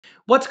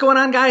What's going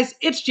on, guys?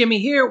 It's Jimmy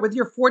here with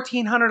your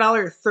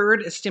 $1,400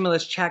 third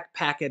stimulus check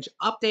package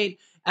update,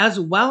 as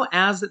well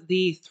as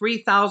the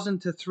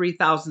 $3,000 to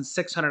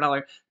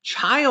 $3,600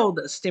 child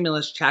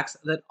stimulus checks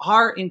that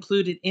are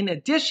included in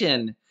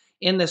addition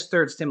in this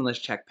third stimulus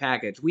check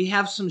package. We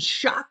have some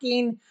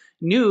shocking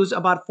news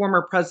about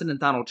former President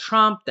Donald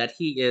Trump that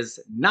he is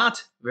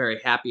not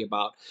very happy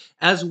about,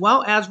 as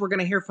well as we're going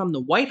to hear from the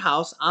White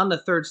House on the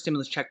third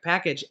stimulus check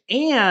package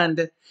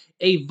and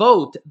a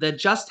vote that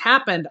just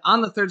happened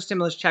on the third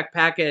stimulus check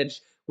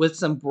package with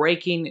some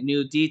breaking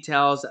new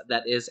details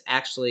that is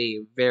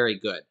actually very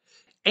good.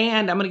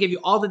 And I'm going to give you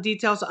all the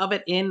details of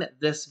it in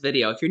this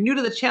video. If you're new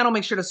to the channel,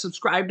 make sure to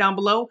subscribe down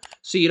below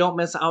so you don't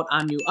miss out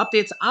on new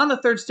updates on the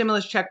third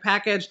stimulus check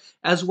package,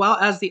 as well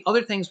as the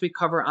other things we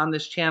cover on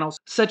this channel,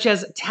 such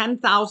as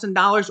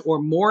 $10,000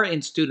 or more in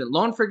student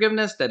loan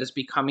forgiveness that is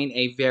becoming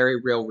a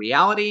very real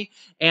reality,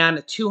 and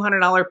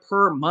 $200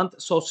 per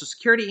month Social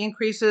Security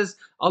increases,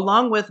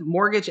 along with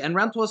mortgage and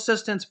rental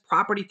assistance,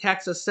 property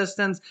tax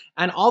assistance,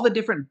 and all the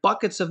different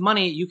buckets of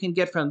money you can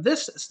get from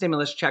this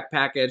stimulus check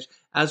package,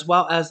 as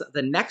well as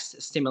the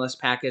next stimulus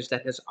package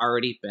that has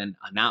already been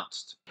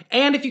announced.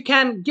 And if you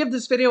can, give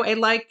this video a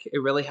like.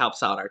 It really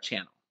helps out our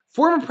channel.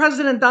 Former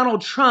President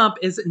Donald Trump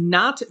is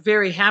not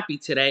very happy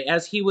today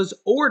as he was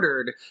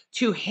ordered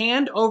to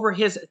hand over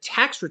his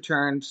tax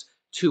returns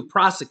to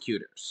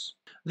prosecutors.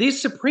 The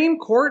Supreme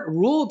Court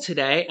ruled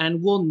today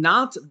and will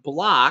not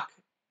block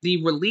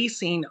the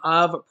releasing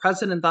of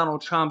President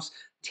Donald Trump's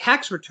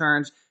tax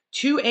returns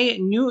to a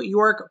New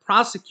York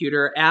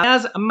prosecutor,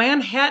 as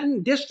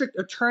Manhattan District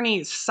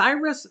Attorney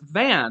Cyrus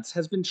Vance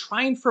has been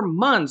trying for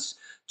months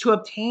to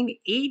obtain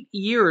 8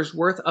 years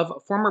worth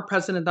of former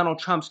President Donald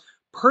Trump's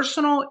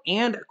personal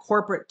and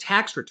corporate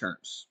tax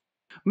returns.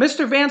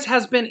 Mr. Vance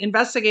has been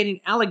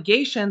investigating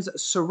allegations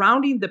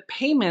surrounding the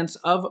payments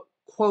of,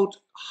 quote,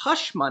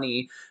 hush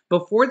money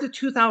before the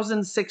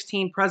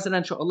 2016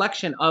 presidential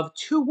election of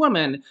two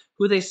women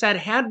who they said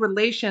had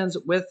relations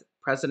with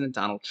President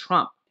Donald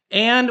Trump.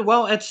 And,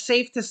 well, it's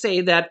safe to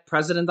say that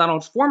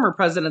former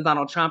President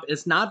Donald Trump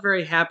is not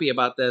very happy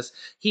about this.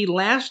 He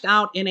lashed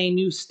out in a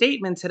new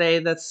statement today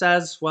that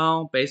says,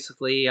 well,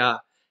 basically,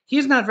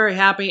 he's not very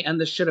happy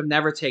and this should have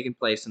never taken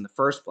place in the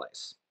first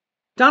place.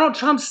 Donald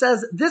Trump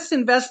says this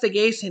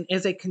investigation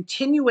is a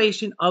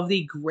continuation of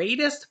the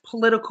greatest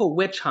political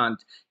witch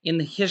hunt in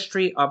the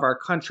history of our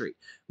country.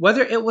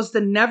 Whether it was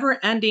the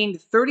never-ending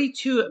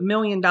 $32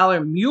 million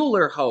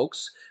Mueller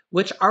hoax,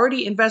 which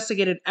already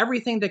investigated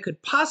everything that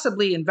could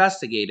possibly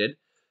investigated,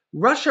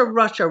 Russia,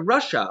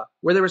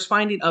 where there was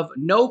finding of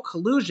no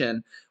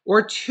collusion,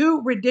 or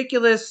two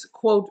ridiculous,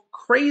 quote,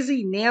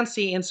 crazy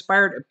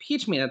Nancy-inspired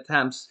impeachment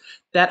attempts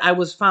that I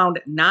was found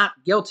not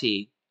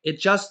guilty, it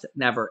just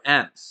never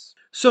ends.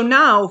 So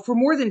now, for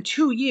more than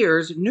 2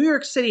 years, New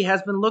York City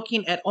has been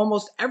looking at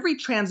almost every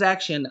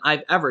transaction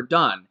I've ever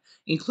done,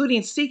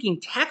 including seeking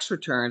tax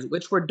returns,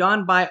 which were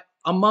done by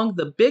among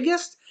the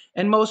biggest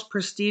and most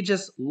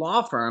prestigious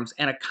law firms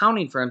and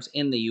accounting firms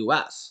in the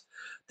U.S.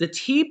 The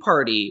Tea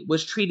Party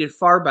was treated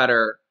far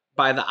better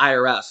by the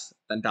IRS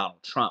than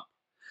Donald Trump.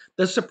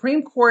 The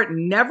Supreme Court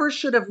never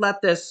should have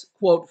let this,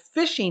 quote,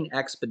 fishing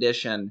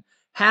expedition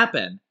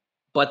happen,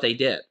 but they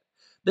did.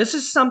 This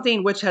is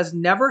something which has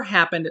never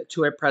happened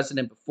to a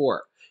president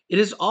before. It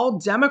is all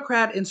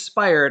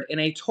Democrat-inspired in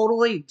a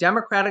totally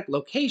Democratic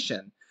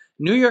location,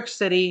 New York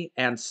City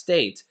and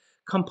state,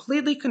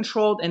 completely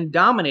controlled and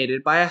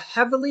dominated by a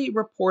heavily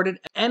reported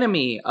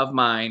enemy of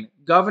mine,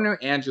 Governor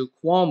Andrew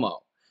Cuomo.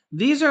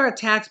 These are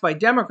attacks by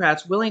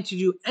Democrats willing to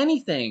do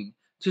anything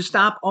to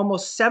stop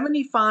almost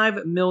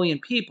 75 million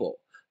people,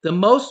 the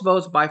most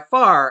votes by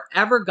far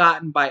ever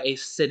gotten by a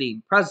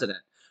sitting president,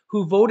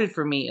 who voted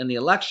for me in the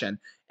election,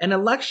 an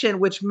election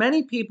which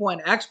many people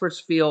and experts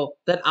feel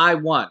that I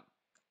won.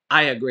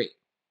 I agree.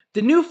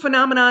 The new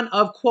phenomenon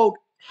of, quote,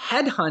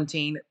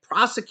 headhunting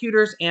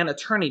prosecutors and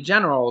attorney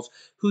generals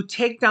who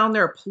take down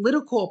their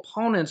political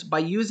opponents by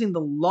using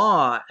the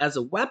law as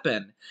a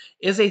weapon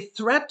is a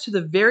threat to the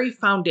very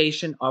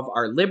foundation of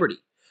our liberty.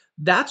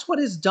 That's what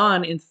is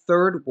done in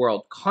third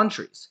world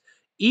countries.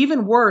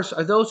 Even worse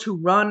are those who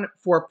run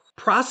for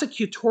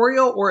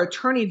prosecutorial or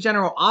attorney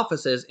general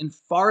offices in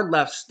far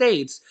left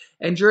states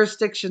and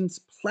jurisdictions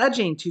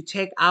pledging to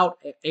take out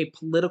a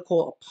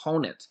political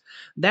opponent.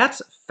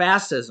 That's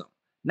fascism,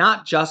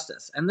 not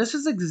justice. And this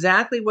is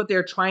exactly what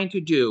they're trying to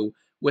do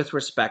with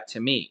respect to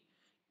me,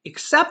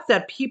 except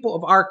that people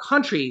of our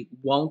country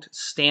won't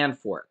stand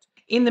for it.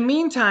 In the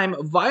meantime,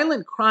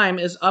 violent crime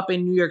is up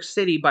in New York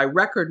City by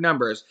record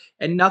numbers,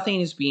 and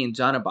nothing is being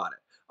done about it.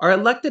 Our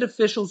elected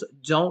officials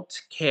don't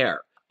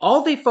care.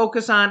 All they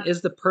focus on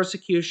is the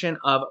persecution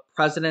of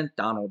President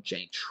Donald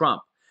J.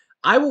 Trump.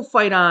 I will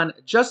fight on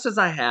just as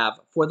I have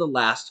for the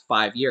last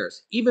 5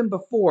 years, even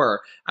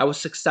before I was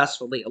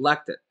successfully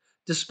elected.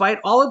 Despite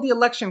all of the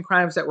election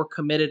crimes that were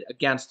committed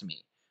against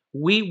me,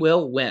 we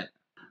will win.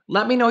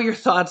 Let me know your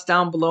thoughts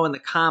down below in the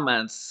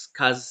comments,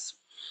 because,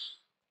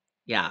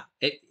 yeah,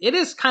 it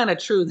is kind of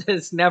true that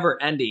it's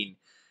never ending.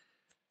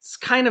 It's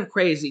kind of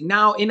crazy.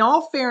 Now, in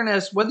all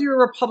fairness, whether you're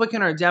a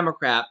Republican or a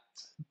Democrat,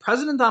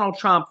 President Donald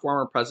Trump,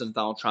 former President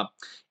Donald Trump,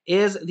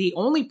 is the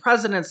only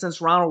president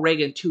since Ronald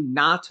Reagan to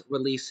not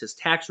release his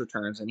tax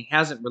returns, and he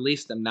hasn't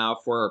released them now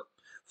for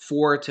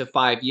 4 to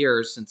 5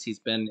 years since he's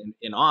been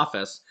in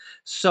office.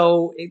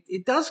 So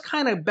it does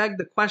kind of beg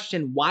the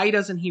question, why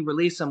doesn't he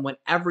release them when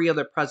every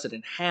other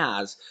president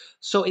has?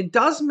 So it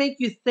does make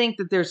you think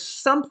that there's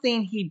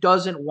something he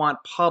doesn't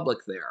want public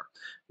there,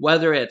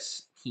 whether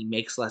it's he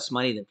makes less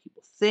money than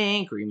people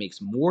think, or he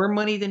makes more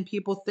money than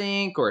people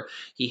think, or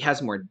he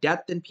has more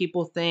debt than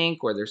people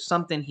think, or there's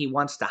something he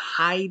wants to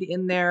hide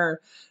in there.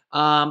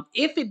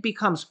 If it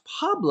becomes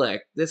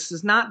public, this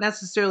is not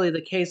necessarily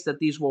the case that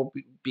these will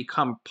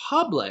become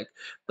public,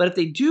 but if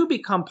they do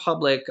become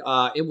public,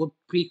 it will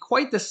be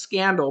quite the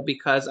scandal,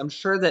 because I'm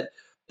sure that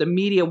the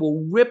media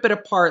will rip it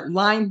apart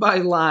line by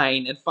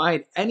line and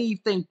find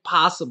anything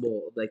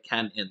possible they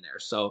can in there.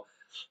 So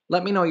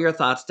let me know your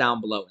thoughts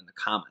down below in the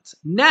comments.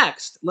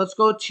 Next, let's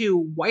go to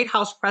White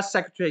House Press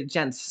Secretary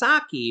Jen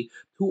Psaki,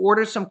 who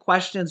ordered some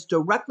questions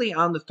directly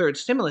on the third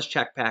stimulus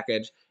check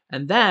package,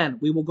 and then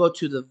we will go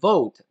to the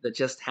vote that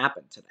just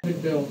happened today.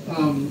 Bill,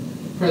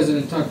 the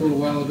President talked a little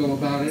while ago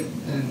about it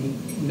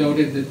and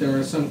noted that there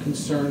are some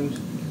concerns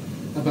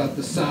about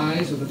the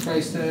size of the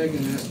price tag,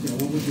 and asked,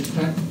 what would you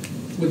cut?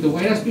 Would the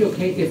White House be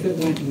okay if it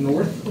went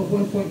north of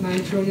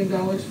 $1.9 trillion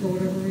for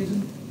whatever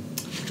reason?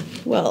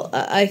 Well,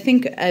 I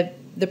think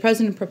the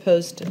president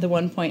proposed the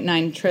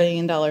 $1.9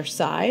 trillion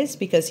size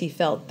because he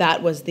felt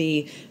that was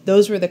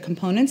those were the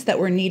components that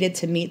were needed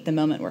to meet the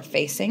moment we're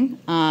facing,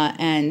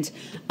 and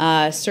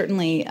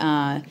certainly,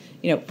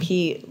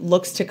 he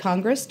looks to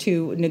Congress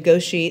to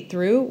negotiate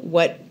through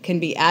what can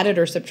be added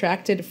or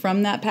subtracted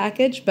from that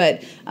package.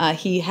 But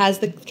he had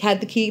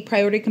the key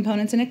priority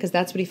components in it because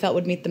that's what he felt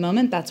would meet the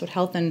moment. That's what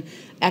health and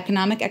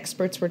economic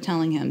experts were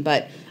telling him.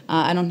 But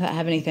I don't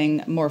have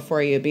anything more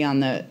for you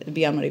beyond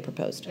what he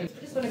proposed. I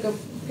just want to go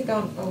pick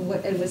on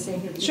what Ed was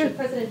saying here, because Sure. The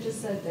president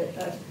just said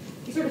that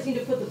he sort of seemed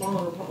to put the ball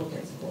in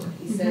Republicans' court.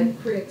 He said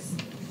critics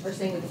are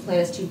saying that the plan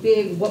is too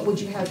big. What would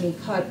you have me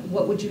cut?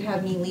 What would you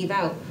have me leave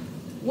out?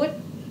 What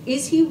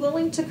is he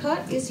willing to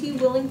cut? Is he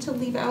willing to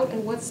leave out?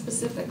 And what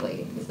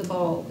specifically?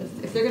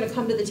 If they're going to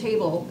come to the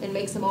table and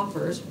make some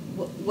offers,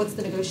 what's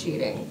the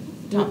negotiating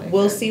topic?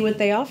 We'll see what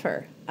they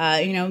offer.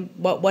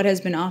 What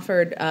has been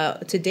offered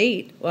to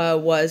date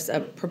was a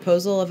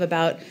proposal of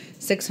about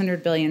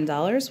 $600 billion,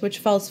 which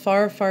falls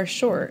far, far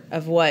short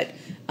of what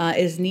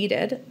is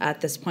needed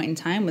at this point in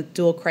time with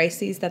dual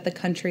crises that the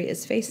country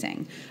is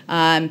facing.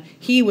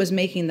 He was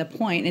making the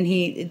point, and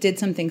he did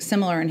something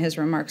similar in his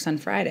remarks on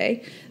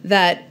Friday,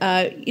 that,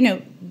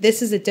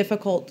 this is a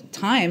difficult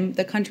time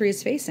the country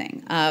is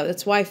facing.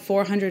 That's why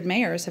 400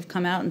 mayors have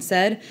come out and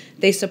said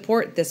they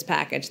support this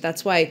package.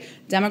 That's why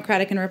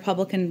Democratic and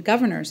Republican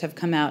governors have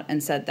come out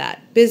and said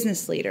that.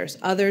 Business leaders,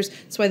 others.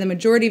 That's why the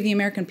majority of the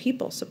American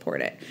people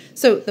support it.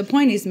 So the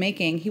point he's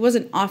making, he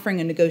wasn't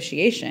offering a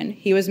negotiation.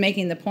 He was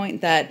making the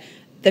point that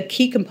the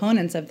key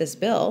components of this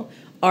bill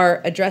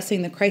are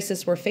addressing the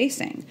crisis we're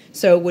facing.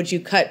 So would you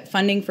cut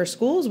funding for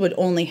schools? Would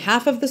only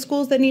half of the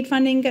schools that need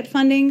funding get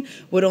funding?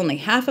 Would only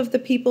half of the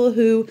people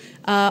who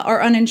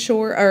are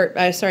uninsured,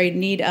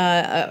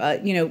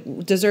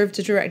 deserve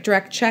to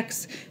direct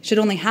checks, should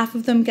only half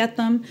of them get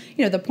them?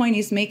 The point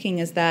he's making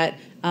is that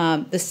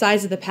the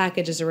size of the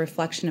package is a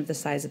reflection of the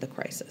size of the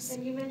crisis.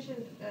 And you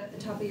mentioned at the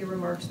top of your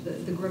remarks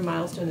the grim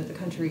milestone that the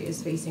country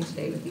is facing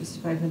today with these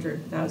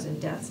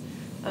 500,000 deaths.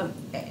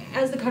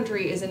 As the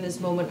country is in this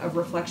moment of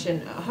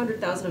reflection,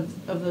 100,000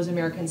 of those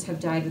Americans have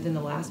died within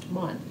the last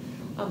month.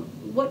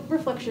 What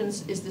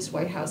reflections is this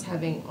White House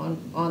having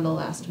on the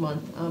last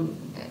month?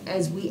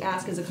 As we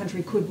ask as a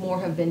country, could more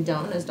have been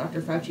done? As Dr.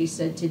 Fauci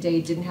said today,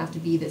 it didn't have to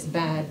be this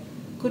bad.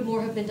 Could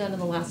more have been done in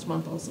the last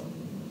month also?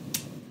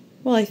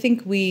 Well, I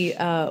think we,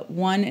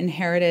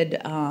 inherited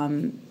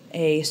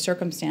a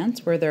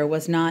circumstance where there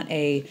were not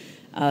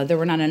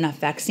enough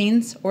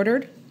vaccines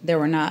ordered. There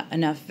were not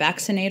enough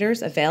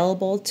vaccinators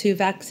available to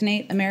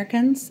vaccinate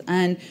Americans,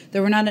 and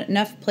there were not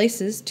enough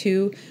places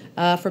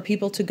for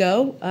people to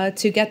go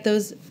to get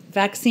those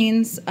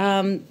vaccines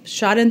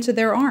shot into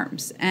their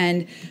arms.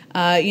 And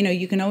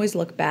you can always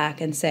look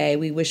back and say,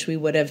 we wish we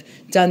would have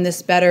done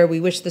this better.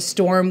 We wish the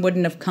storm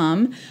wouldn't have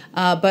come.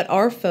 But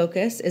our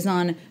focus is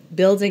on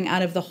building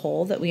out of the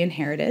hole that we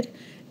inherited,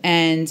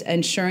 and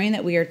ensuring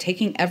that we are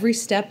taking every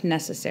step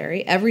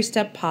necessary, every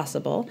step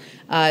possible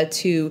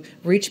to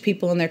reach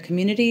people in their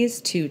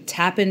communities, to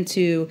tap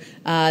into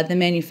the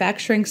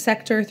manufacturing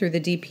sector through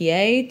the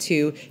DPA,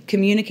 to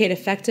communicate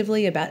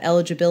effectively about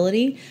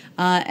eligibility.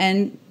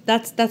 And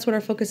that's what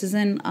our focus is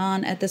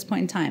on at this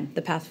point in time,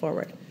 the path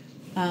forward.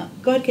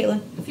 Go ahead,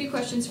 Caitlin. A few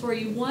questions for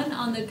you. One,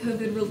 on the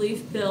COVID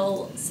relief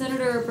bill,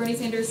 Senator Bernie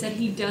Sanders said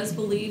he does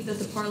believe that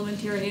the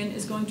parliamentarian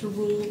is going to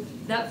rule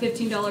that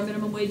 $15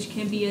 minimum wage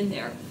can be in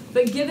there.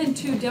 But given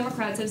two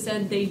Democrats have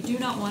said they do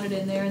not want it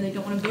in there and they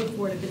don't want to vote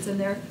for it if it's in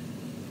there,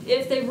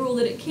 if they rule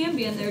that it can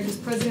be in there, does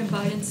President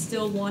Biden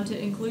still want it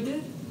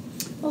included?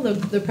 Well,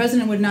 the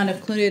president would not have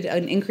included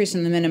an increase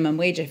in the minimum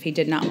wage if he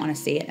did not want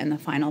to see it in the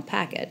final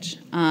package.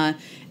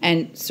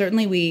 And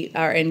certainly we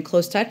are in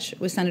close touch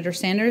with Senator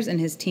Sanders and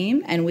his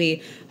team, and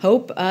we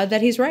hope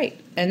that he's right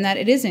and that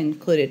it is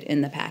included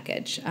in the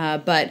package.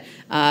 But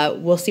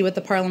we'll see what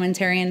the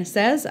parliamentarian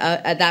says.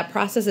 That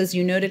process, as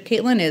you noted,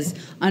 Caitlin, is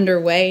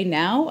underway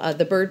now,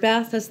 the bird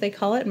bath, as they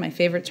call it, my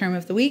favorite term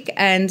of the week.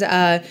 And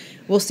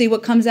we'll see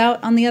what comes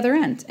out on the other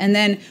end. And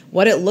then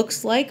what it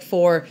looks like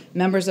for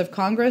members of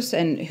Congress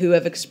and who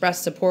have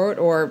expressed support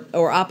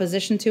or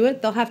opposition to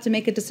it, they'll have to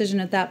make a decision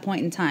at that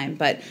point in time.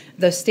 But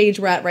the stage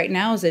we're at right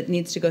now is it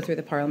needs to go through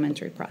the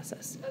parliamentary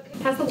process.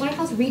 Has the White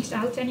House reached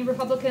out to any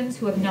Republicans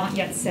who have not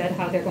yet said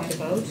how they're going to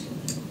vote?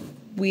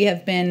 We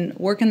have been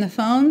working the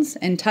phones,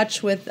 in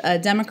touch with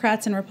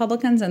Democrats and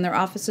Republicans and their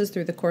offices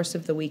through the course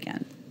of the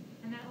weekend.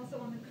 And then also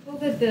on the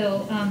COVID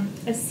bill,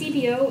 a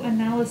CBO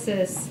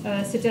analysis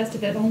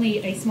suggested that only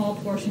a small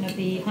portion of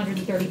the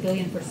 $130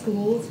 billion for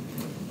schools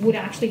would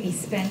actually be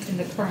spent in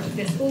the current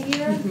fiscal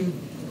year.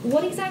 Mm-hmm.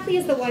 What exactly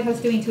is the White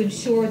House doing to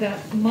ensure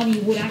that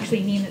money would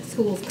actually mean that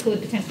schools could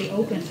potentially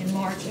open in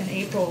March and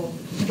April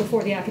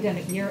before the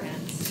academic year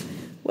ends?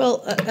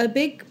 Well, a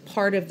big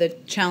part of the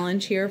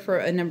challenge here for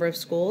a number of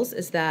schools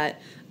is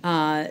that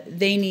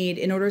they need,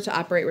 in order to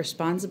operate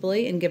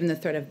responsibly and given the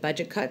threat of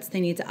budget cuts,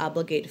 they need to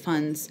obligate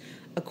funds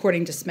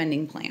according to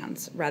spending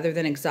plans rather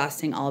than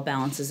exhausting all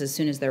balances as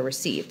soon as they're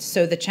received.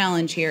 So the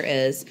challenge here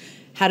is,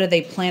 how do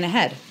they plan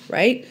ahead,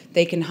 right?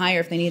 They can hire,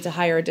 if they need to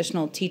hire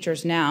additional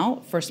teachers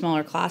now for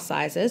smaller class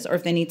sizes, or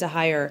if they need to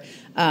hire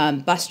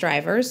bus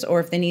drivers, or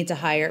if they need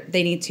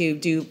to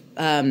do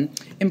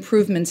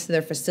improvements to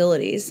their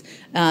facilities.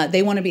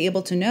 They want to be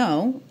able to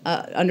know,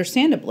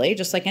 understandably,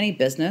 just like any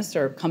business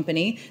or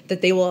company,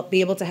 that they will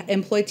be able to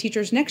employ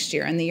teachers next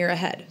year and the year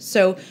ahead.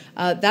 So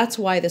that's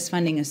why this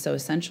funding is so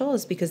essential,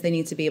 is because they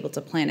need to be able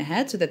to plan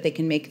ahead so that they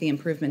can make the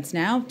improvements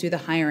now, do the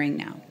hiring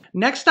now.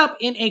 Next up,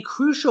 in a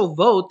crucial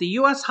vote, the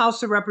U.S.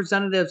 House of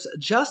Representatives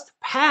just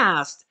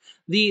passed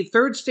the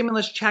third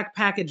stimulus check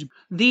package.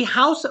 The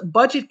House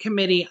Budget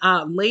Committee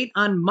late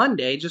on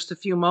Monday, just a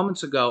few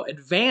moments ago,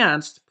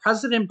 advanced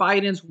President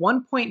Biden's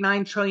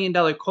 $1.9 trillion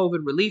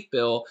COVID relief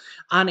bill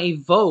on a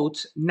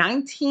vote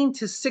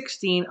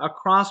 19-16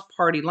 across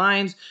party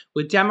lines,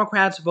 with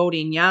Democrats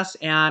voting yes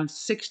and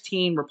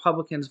 16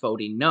 Republicans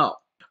voting no.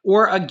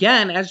 Or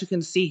again, as you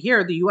can see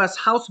here, the U.S.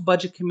 House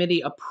Budget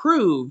Committee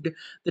approved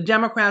the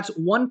Democrats'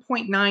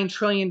 $1.9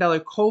 trillion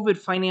COVID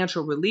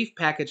financial relief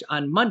package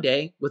on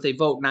Monday with a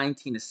vote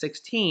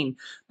 19-16.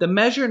 The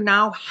measure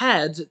now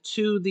heads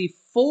to the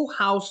full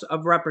House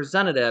of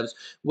Representatives,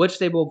 which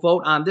they will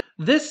vote on.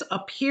 This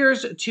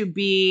appears to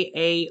be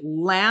a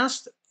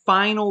last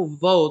final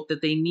vote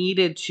that they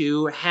needed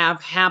to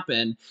have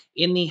happen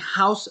in the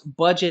House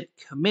Budget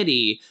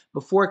Committee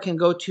before it can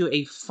go to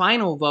a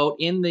final vote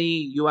in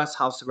the U.S.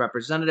 House of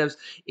Representatives.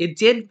 It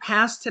did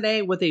pass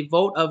today with a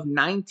vote of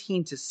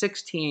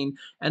 19-16,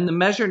 and the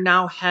measure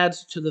now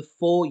heads to the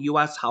full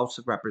U.S. House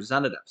of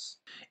Representatives.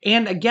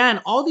 And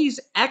again, all these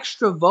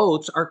extra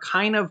votes are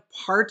kind of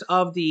part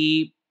of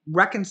the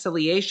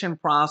reconciliation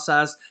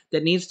process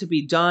that needs to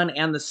be done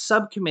and the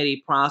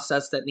subcommittee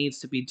process that needs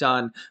to be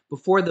done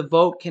before the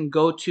vote can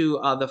go to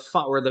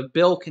the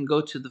bill can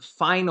go to the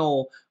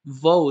final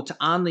vote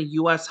on the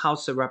U.S.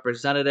 House of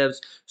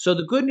Representatives. So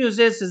the good news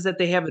is that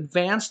they have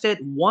advanced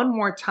it one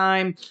more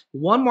time.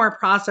 One more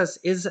process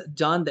is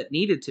done that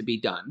needed to be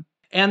done.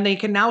 And they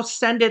can now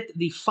send it,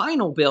 the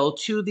final bill,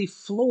 to the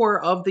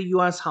floor of the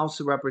U.S.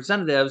 House of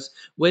Representatives,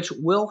 which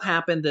will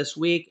happen this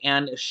week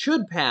and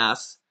should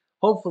pass,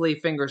 hopefully,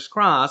 fingers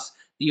crossed,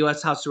 the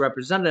U.S. House of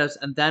Representatives,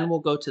 and then we'll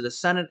go to the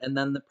Senate and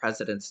then the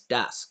president's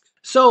desk.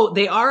 So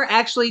they are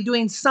actually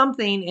doing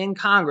something in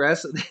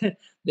Congress.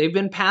 They've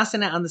been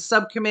passing it on the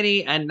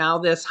subcommittee and now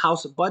this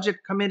House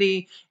Budget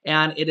Committee,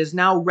 and it is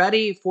now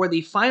ready for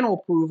the final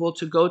approval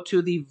to go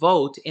to the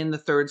vote in the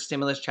third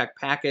stimulus check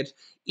package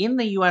in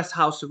the U.S.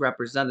 House of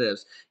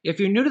Representatives. If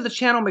you're new to the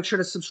channel, make sure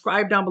to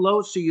subscribe down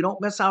below so you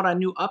don't miss out on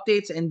new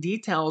updates and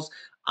details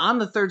on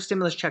the third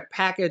stimulus check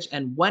package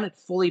and when it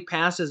fully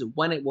passes,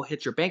 when it will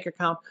hit your bank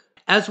account,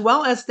 as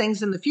well as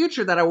things in the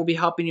future that I will be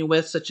helping you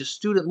with, such as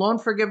student loan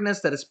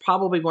forgiveness that is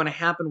probably going to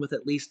happen with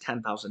at least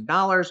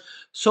 $10,000,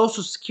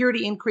 Social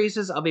Security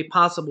increases of a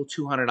possible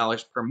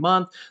 $200 per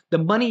month, the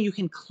money you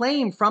can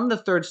claim from the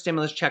third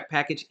stimulus check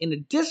package in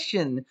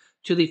addition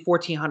to the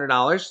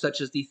 $1,400, such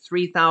as the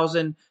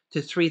 $3,000 to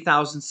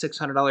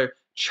 $3,600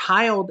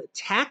 child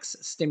tax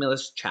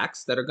stimulus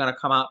checks that are going to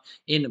come out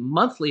in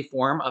monthly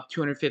form of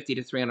 $250 to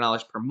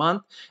 $300 per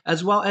month,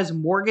 as well as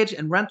mortgage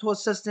and rental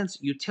assistance,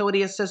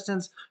 utility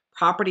assistance,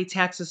 property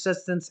tax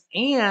assistance,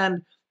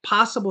 and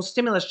possible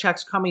stimulus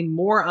checks coming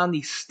more on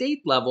the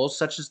state level,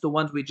 such as the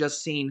ones we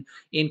just seen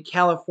in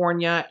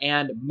California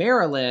and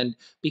Maryland,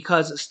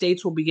 because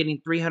states will be getting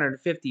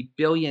 $350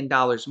 billion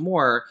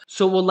more.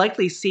 So we'll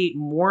likely see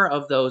more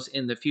of those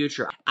in the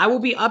future. I will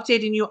be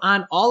updating you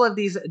on all of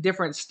these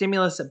different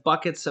stimulus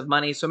buckets of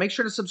money. So make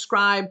sure to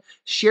subscribe,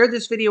 share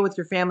this video with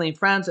your family and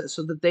friends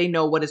so that they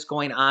know what is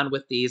going on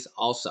with these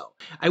also.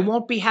 I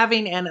won't be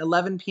having an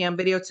 11 p.m.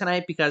 video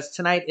tonight because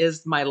tonight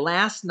is my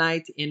last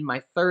night in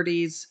my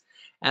 30s,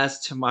 as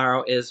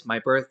tomorrow is my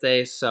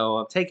birthday, so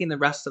I'm taking the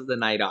rest of the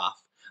night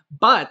off.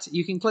 But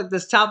you can click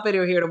this top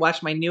video here to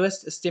watch my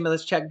newest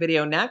stimulus check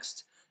video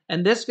next.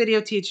 And this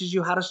video teaches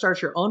you how to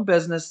start your own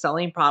business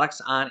selling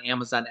products on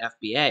Amazon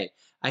FBA.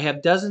 I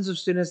have dozens of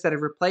students that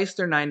have replaced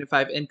their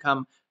 9-to-5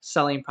 income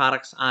selling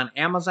products on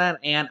Amazon,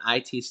 and I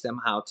teach them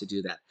how to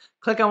do that.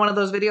 Click on one of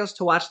those videos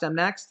to watch them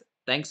next.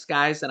 Thanks,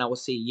 guys, and I will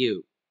see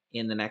you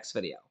in the next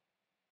video.